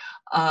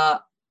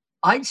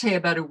 I'd say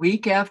about a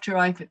week after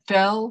I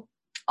fell,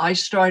 I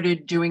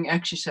started doing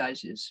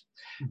exercises.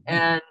 Mm-hmm.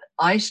 And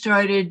I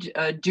started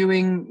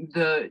doing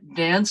the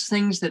dance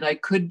things that I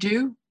could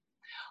do.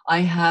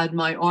 I had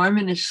my arm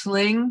in a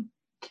sling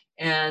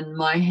and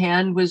my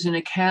hand was in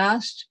a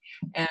cast,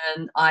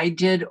 and I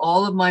did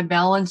all of my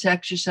balance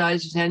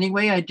exercises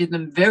anyway. I did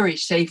them very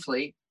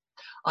safely.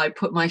 I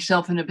put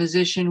myself in a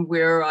position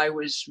where I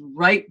was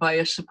right by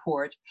a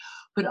support,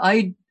 but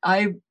I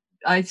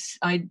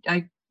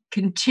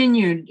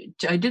continued.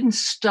 I didn't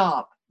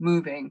stop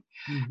moving.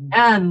 Mm-hmm.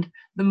 And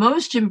the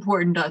most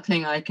important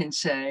thing I can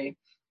say,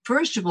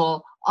 first of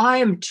all, I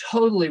am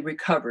totally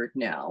recovered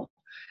now.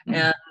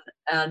 Mm-hmm.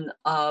 And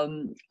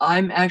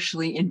I'm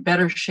actually in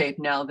better shape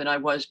now than I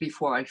was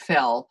before I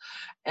fell.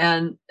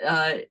 And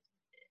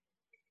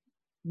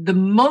the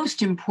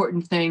most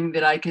important thing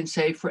that I can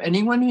say for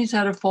anyone who's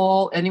had a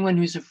fall, anyone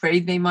who's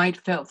afraid they might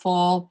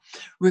fall,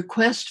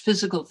 request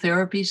physical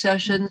therapy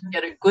sessions,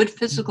 get a good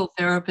physical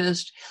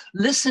therapist,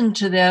 listen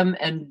to them,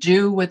 and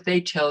do what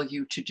they tell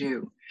you to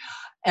do.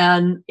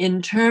 And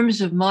in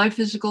terms of my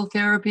physical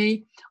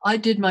therapy, I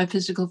did my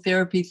physical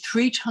therapy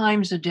 3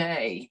 times a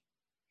day.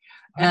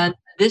 And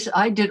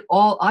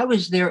I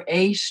was their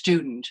A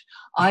student.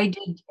 I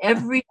did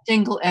every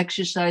single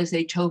exercise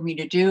they told me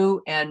to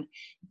do. And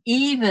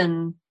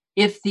even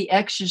if the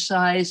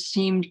exercise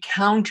seemed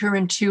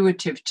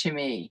counterintuitive to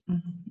me.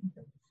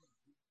 Mm-hmm.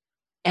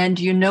 And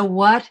you know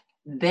what?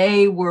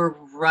 They were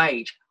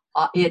right.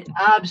 It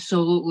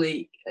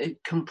absolutely,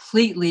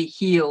 completely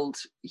healed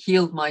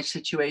my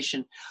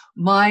situation.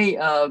 My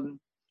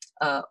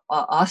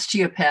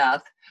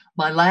osteopath,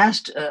 my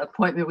last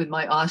appointment with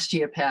my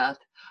osteopath,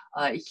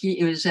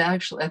 It was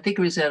actually, I think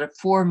it was at a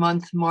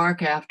 4-month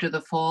mark after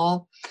the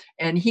fall,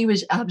 and he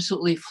was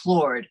absolutely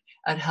floored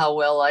at how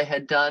well I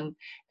had done.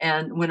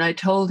 And when I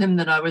told him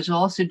that I was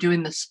also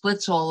doing the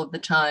splits all of the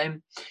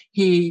time,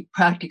 he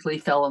practically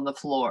fell on the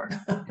floor.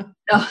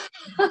 So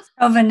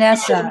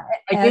Vanessa,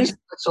 I do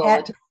splits all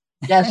the time.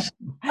 Yes.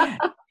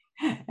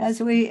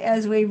 As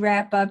we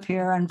wrap up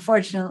here,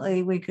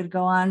 unfortunately, we could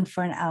go on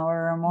for an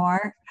hour or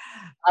more.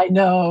 I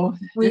know.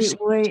 There's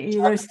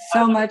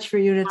so much for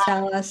you to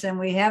tell us, and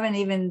we haven't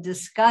even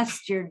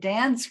discussed your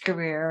dance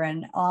career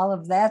and all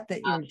of that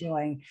you're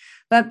doing.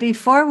 But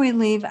before we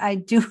leave, I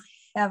do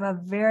have a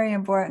very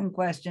important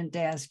question to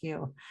ask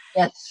you.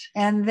 Yes.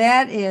 And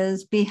that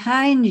is,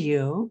 behind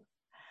you,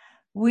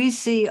 we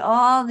see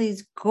all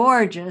these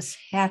gorgeous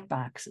hat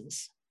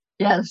boxes.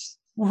 Yes.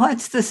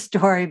 What's the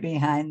story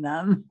behind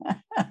them?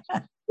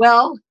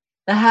 Well,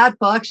 the hat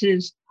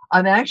boxes,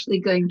 I'm actually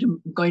going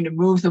to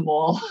move them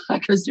all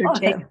because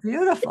they're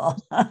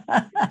beautiful.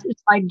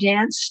 It's my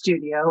dance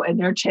studio, and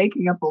they're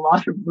taking up a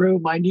lot of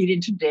room. I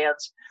needed to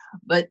dance,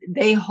 but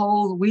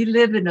we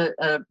live in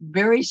a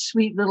very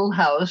sweet little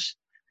house,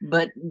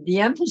 but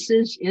the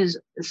emphasis is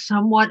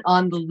somewhat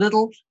on the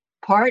little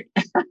part.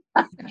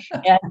 And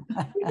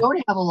we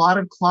don't have a lot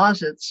of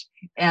closets.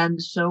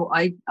 And so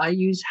I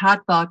use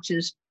hat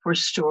boxes for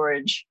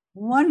storage.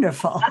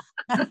 Wonderful.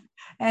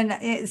 And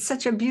it's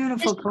such a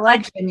beautiful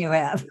collection you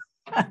have.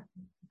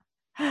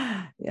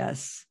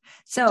 Yes.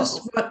 So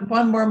just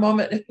one more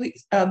moment,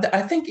 please.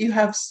 I think you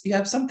have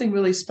something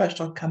really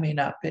special coming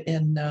up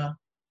in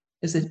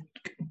is it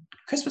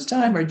Christmas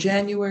time or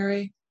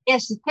January?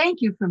 Yes,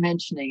 thank you for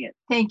mentioning it.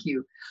 Thank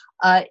you.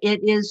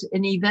 It is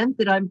an event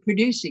that I'm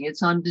producing.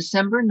 It's on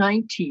December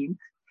 19th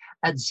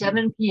at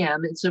 7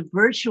 p.m. It's a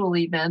virtual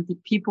event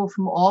that people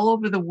from all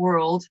over the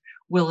world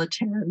will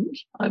attend,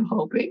 I'm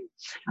hoping.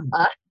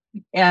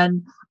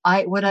 And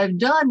what I've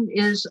done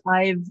is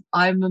I've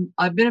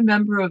been a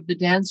member of the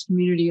dance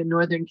community in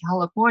Northern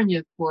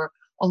California for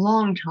a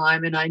long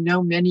time, and I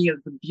know many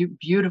of the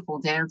beautiful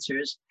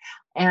dancers.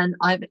 And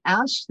I've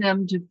asked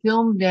them to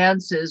film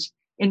dances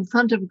in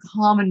front of a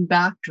common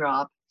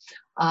backdrop,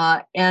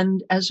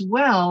 and as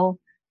well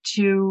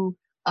to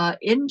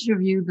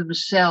interview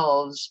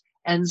themselves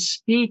and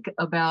speak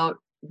about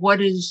what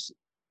has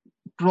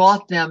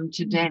brought them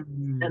to dance,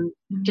 and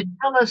to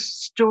tell us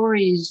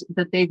stories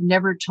that they've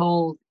never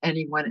told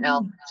anyone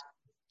else.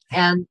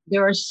 And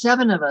there are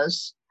 7 of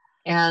us,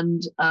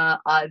 and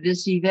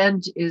this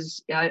event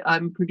is,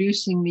 I'm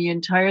producing the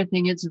entire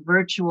thing. It's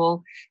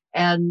virtual,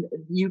 and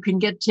you can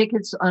get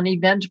tickets on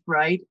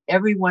Eventbrite.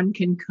 Everyone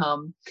can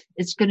come.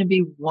 It's going to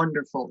be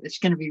wonderful. It's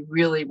going to be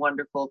really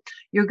wonderful.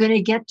 You're going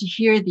to get to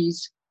hear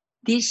these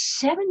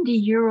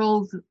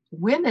 70-year-old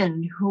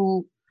women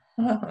who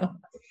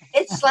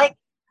it's like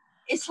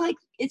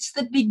it's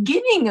the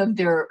beginning of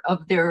their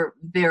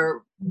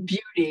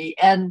beauty,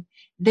 and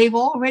they've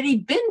already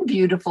been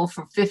beautiful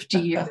for 50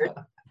 years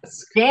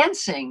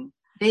dancing.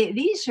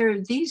 These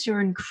are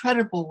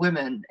incredible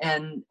women,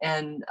 and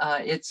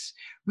it's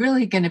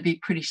really going to be a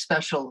pretty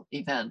special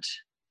event.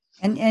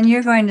 And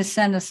you're going to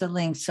send us a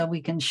link so we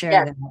can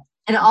share them.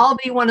 And I'll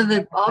be one of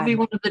the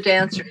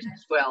dancers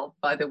as well,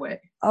 by the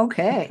way.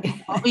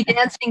 Okay. I'll be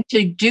dancing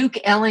to Duke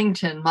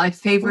Ellington, my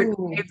favorite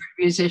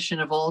musician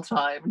of all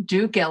time,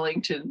 Duke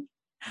Ellington.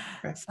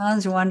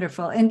 Sounds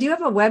wonderful. And do you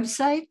have a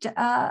website?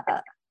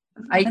 I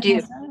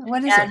do.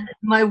 What is it?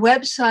 My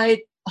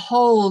website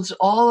holds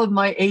all of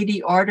my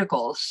 80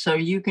 articles, so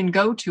you can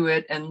go to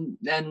it and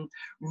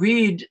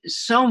read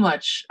so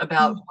much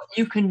about what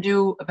you can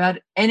do about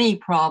any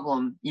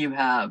problem you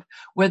have,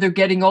 whether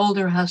getting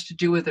older has to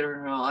do with it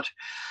or not.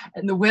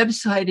 And the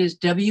website is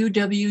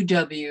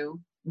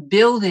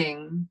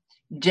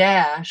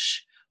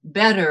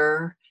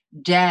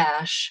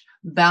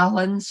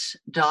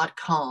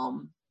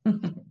www.building-better-balance.com.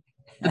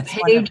 The page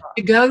wonderful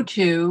to go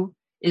to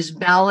is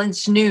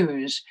Balance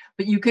News,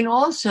 but you can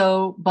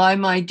also buy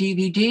my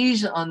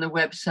DVDs on the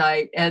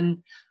website.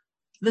 And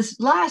this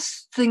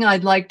last thing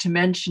I'd like to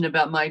mention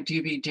about my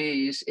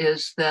DVDs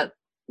is that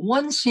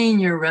one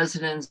senior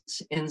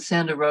residence in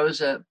Santa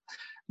Rosa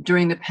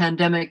during the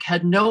pandemic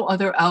had no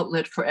other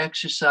outlet for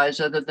exercise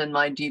other than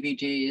my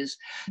DVDs.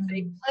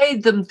 They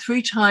played them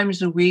 3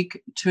 times a week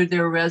to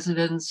their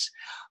residents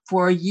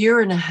for a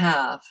year and a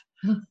half.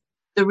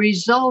 The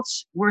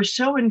results were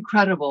so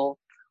incredible.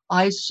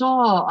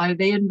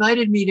 They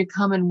invited me to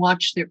come and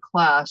watch their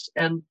class,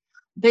 and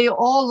they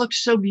all looked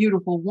so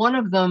beautiful. One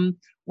of them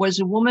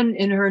was a woman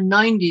in her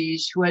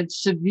 90s who had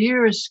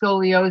severe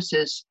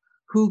scoliosis,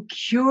 who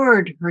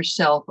cured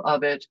herself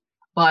of it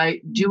by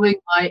doing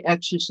my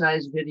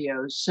exercise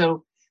videos.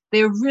 So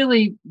they're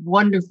really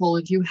wonderful.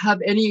 If you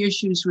have any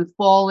issues with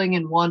falling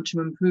and want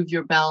to improve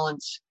your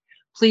balance,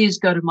 please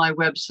go to my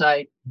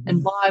website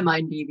and buy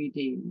my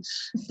DVDs.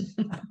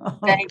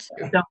 Thank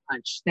you so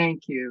much.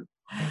 Thank you.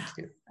 Thank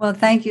you. Well,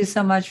 thank you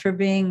so much for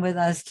being with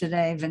us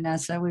today,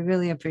 Vanessa. We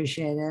really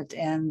appreciate it.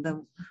 And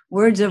the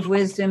words of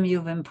wisdom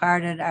you've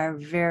imparted are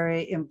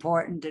very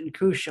important and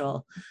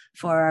crucial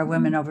for our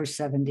Women Over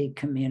 70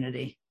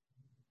 community.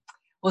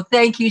 Well,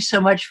 thank you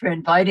so much for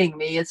inviting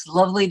me. It's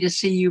lovely to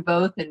see you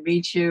both and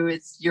meet you.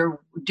 You're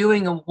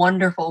doing a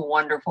wonderful,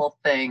 wonderful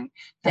thing.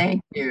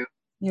 Thank you.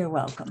 You're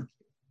welcome.